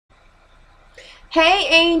Hey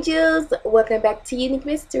angels, welcome back to Unique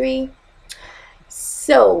Mystery.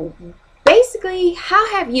 So, basically,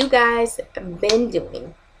 how have you guys been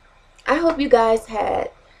doing? I hope you guys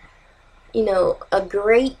had, a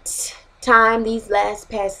great time these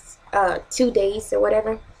past 2 days or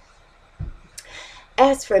whatever.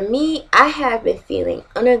 As for me, I have been feeling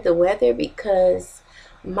under the weather because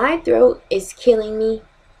my throat is killing me.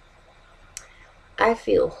 I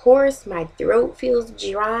feel hoarse, my throat feels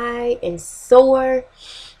dry and sore.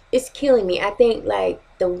 It's killing me. I think like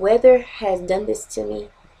the weather has done this to me,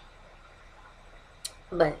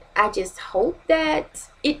 but I just hope that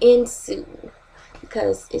it ends soon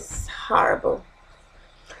because it's horrible.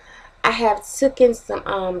 I have taken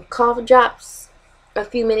some cough drops a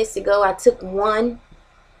few minutes ago. I took one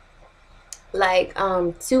like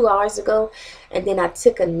 2 hours ago, and then I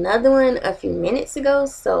took another one a few minutes ago.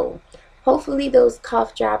 So hopefully those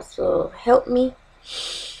cough drops will help me.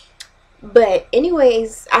 But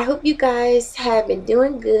anyways, I hope you guys have been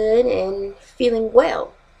doing good and feeling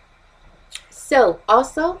well. So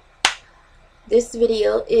also, this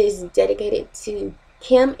video is dedicated to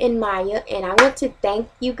Kim and Maya, and I want to thank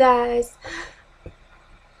you guys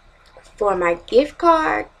for my gift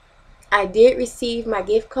card. I did receive my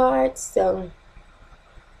gift card, so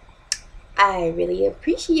I really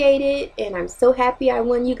appreciate it, and I'm so happy I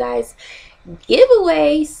won you guys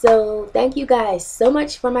giveaway. So thank you guys so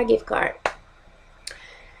much for my gift card.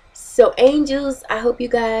 So angels, I hope you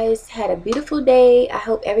guys had a beautiful day. I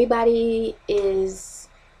hope everybody is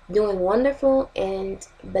doing wonderful and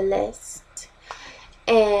blessed.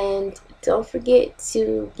 And don't forget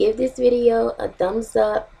to give this video a thumbs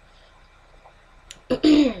up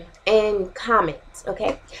and comment,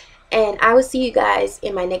 okay? And I will see you guys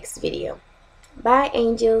in my next video. Bye,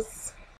 angels.